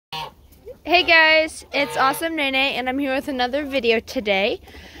Hey guys, it's Awesome Nene and I'm here with another video today.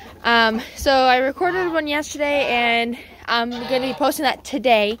 So I recorded one yesterday and I'm going to be posting that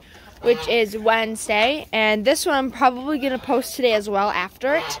today, which is Wednesday. And this one I'm probably going to post today as well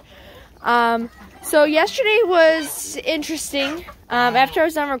after it. So yesterday was interesting. After I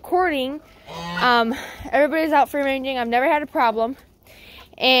was done recording, everybody's out free ranging. I've never had a problem.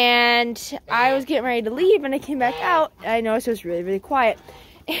 And I was getting ready to leave and I came back out and I noticed it was really, really quiet.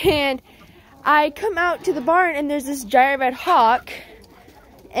 And I come out to the barn and there's this giant red hawk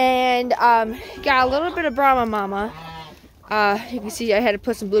and got a little bit of Brahma Mama. You can see I had to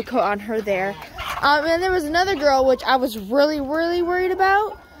put some blue coat on her there. And there was another girl which I was really, really worried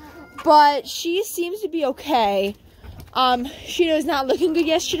about, but she seems to be okay. She was not looking good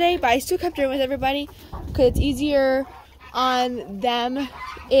yesterday, but I still kept her in with everybody because it's easier on them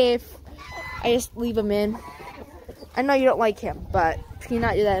if I just leave them in. I know you don't like him, but can you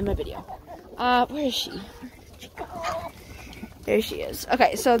not do that in my video? Where is she? There she is.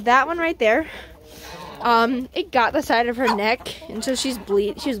 Okay, so that one right there, it got the side of her neck, and so she was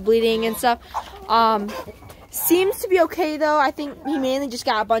bleeding and stuff. Seems to be okay though. I think he mainly just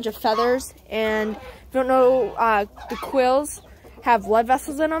got a bunch of feathers, and if you don't know, the quills have blood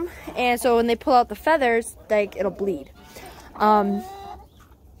vessels in them, and so when they pull out the feathers, like, it'll bleed.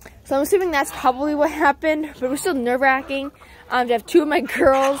 So I'm assuming that's probably what happened, but it was still nerve-wracking to have two of my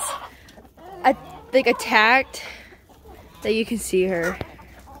girls attacked. That you can see her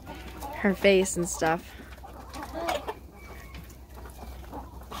face and stuff.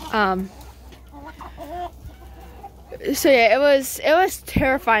 So yeah, it was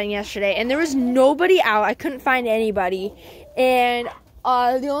terrifying yesterday, and there was nobody out. I couldn't find anybody, and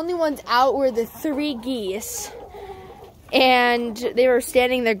the only ones out were the 3 geese. And they were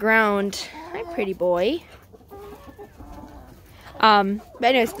standing their ground. Hi, pretty boy. But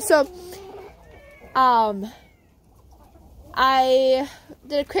anyways, so, I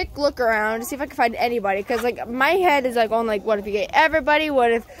did a quick look around to see if I could find anybody. Because, like, my head is, like, going, like, what if you get everybody?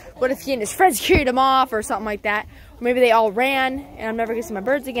 What if he and his friends carried him off or something like that? Or maybe they all ran and I'm never going to see my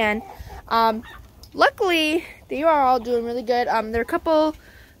birds again. Luckily, they are all doing really good. There are a couple...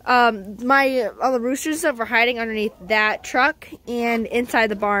 all the roosters and stuff were hiding underneath that truck and inside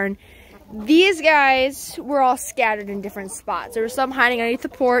the barn. These guys were all scattered in different spots. There were some hiding underneath the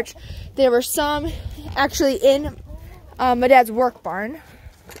porch. There were some actually in my dad's work barn.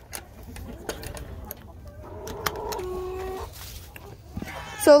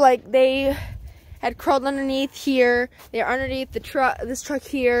 So, like, they had crawled underneath here. They were underneath the this truck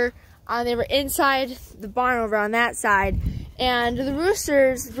here. They were inside the barn over on that side. And the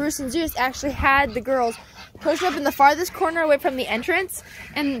roosters, Bruce and Zeus, actually had the girls pushed up in the farthest corner away from the entrance,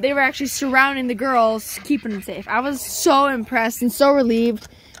 and they were actually surrounding the girls, keeping them safe. I was so impressed and so relieved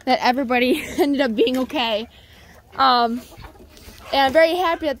that everybody ended up being okay. And I'm very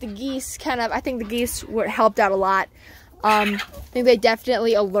happy that the geese I think the geese helped out a lot. I think they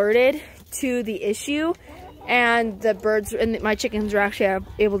definitely alerted to the issue, and the birds and my chickens were actually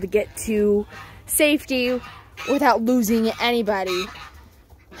able to get to safety without losing anybody.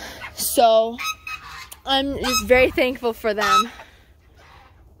 So I'm just very thankful for them.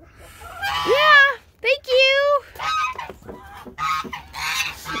 Yeah, thank you.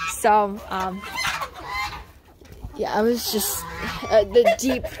 So yeah, I was just the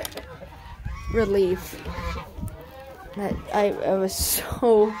deep relief that I was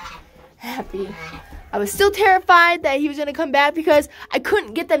so happy. I was still terrified that he was gonna come back because I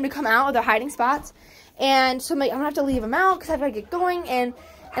couldn't get them to come out of their hiding spots. And so I'm like, I'm gonna have to leave them out because I gotta get going, and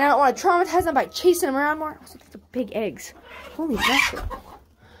I don't want to traumatize them by chasing them around more. Also, these are big eggs. Holy mackerel.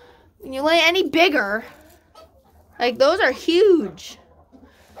 When you lay any bigger, like, those are huge.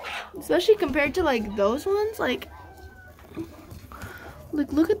 Especially compared to, like, those ones. Like,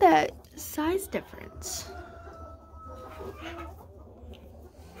 look at that size difference.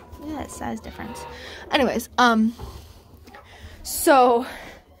 Look at that size difference. Anyways, so...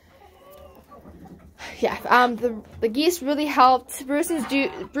 yeah, the geese really helped. Bruce and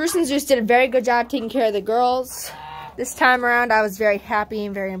Zeus did a very good job taking care of the girls. This time around, I was very happy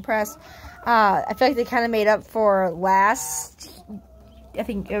and very impressed. I feel like they kind of made up for I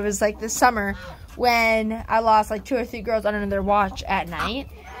think it was like this summer, when I lost like 2 or 3 girls under their watch at night.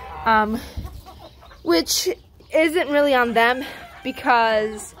 Which isn't really on them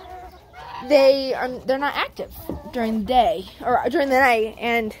because they're not active during the day or during the night,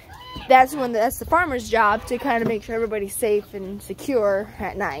 and that's the farmer's job to kind of make sure everybody's safe and secure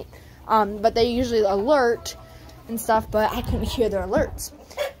at night. But they usually alert and stuff, but I couldn't hear their alerts.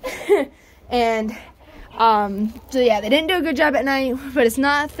 And So yeah, they didn't do a good job at night, but it's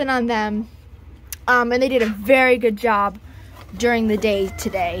nothing on them. And they did a very good job during the day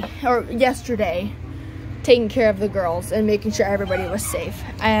today, or yesterday, taking care of the girls and making sure everybody was safe.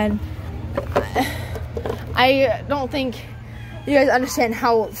 And I don't think you guys understand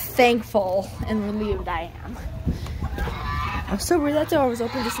how thankful and relieved I am. I'm so weird that door was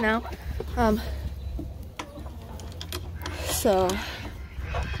open just now. And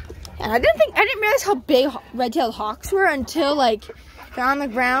I didn't realize how big red-tailed hawks were until like they're on the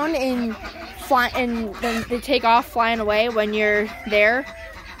ground and fly, and then they take off flying away when you're there.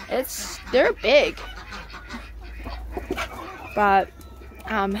 They're big. But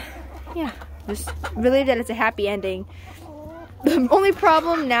yeah, just relieved that it's a happy ending. The only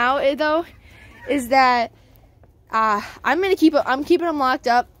problem now though is that I'm keeping them locked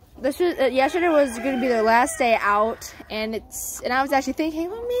up. Yesterday was going to be their last day out, and I was actually thinking,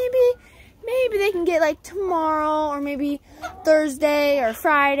 well, maybe they can get like tomorrow or maybe Thursday or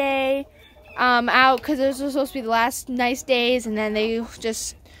Friday out, because those are supposed to be the last nice days, and then they'll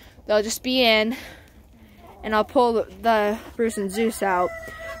just be in, and I'll pull the Bruce and Zeus out.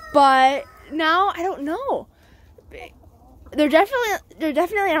 But now I don't know. They're definitely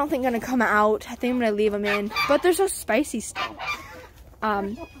I don't think gonna come out. I think I'm gonna leave them in, but they're so spicy still.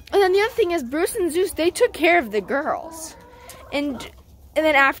 And then the other thing is, Bruce and Zeus, they took care of the girls, and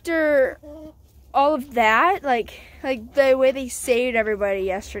then after all of that, like the way they saved everybody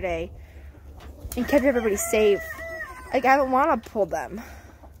yesterday and kept everybody safe, like I don't want to pull them.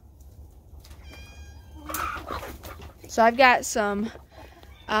 So I've got some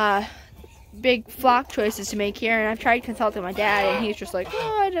big flock choices to make here, and I've tried consulting my dad, and he's just like,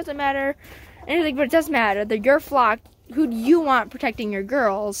 oh, it doesn't matter. And he's like, but it does matter. They're your flock. Who do you want protecting your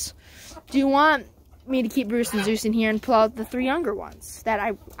girls? Do you want me to keep Bruce and Zeus in here and pull out the 3 younger ones that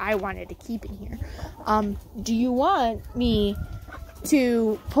I wanted to keep in here? Do you want me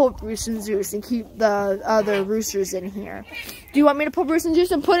to pull Bruce and Zeus and keep the other roosters in here? Do you want me to pull Bruce and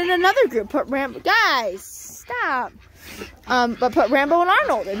Zeus and put in another group? Put guys, stop. But put Rambo and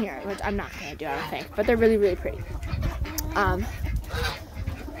Arnold in here, which I'm not gonna do, I don't think. But they're really, really pretty.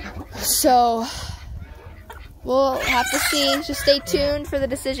 So we'll have to see. Just stay tuned for the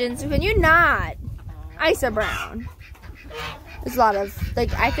decisions. When you're not Isa Brown, there's a lot of,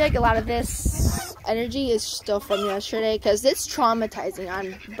 like, I feel like a lot of this energy is still from yesterday, because it's traumatizing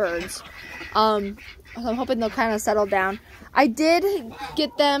on birds. So I'm hoping they'll kind of settle down. I did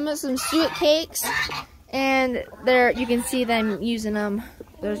get them some suet cakes, and there you can see them using them.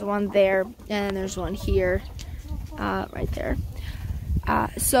 There's one there, and there's one here, right there.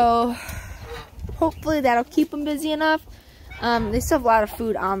 So hopefully that'll keep them busy enough. They still have a lot of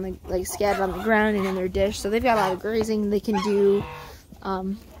food on the scattered on the ground and in their dish, so they've got a lot of grazing they can do.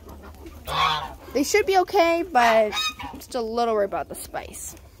 They should be okay, but I'm still a little worried about the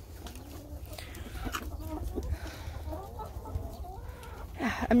spice.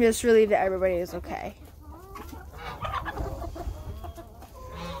 I'm just relieved that everybody is okay.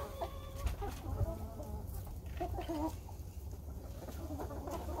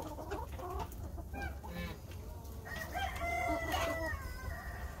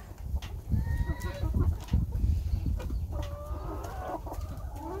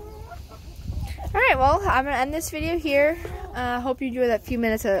 Alright, well, I'm going to end this video here. Hope you enjoyed that few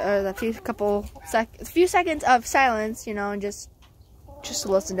minutes, or the few seconds of silence, you know, and just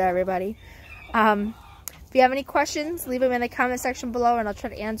to listen to everybody. If you have any questions, leave them in the comment section below, and I'll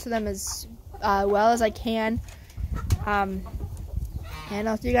try to answer them as well as I can. And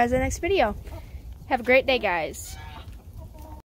I'll see you guys in the next video. Have a great day, guys.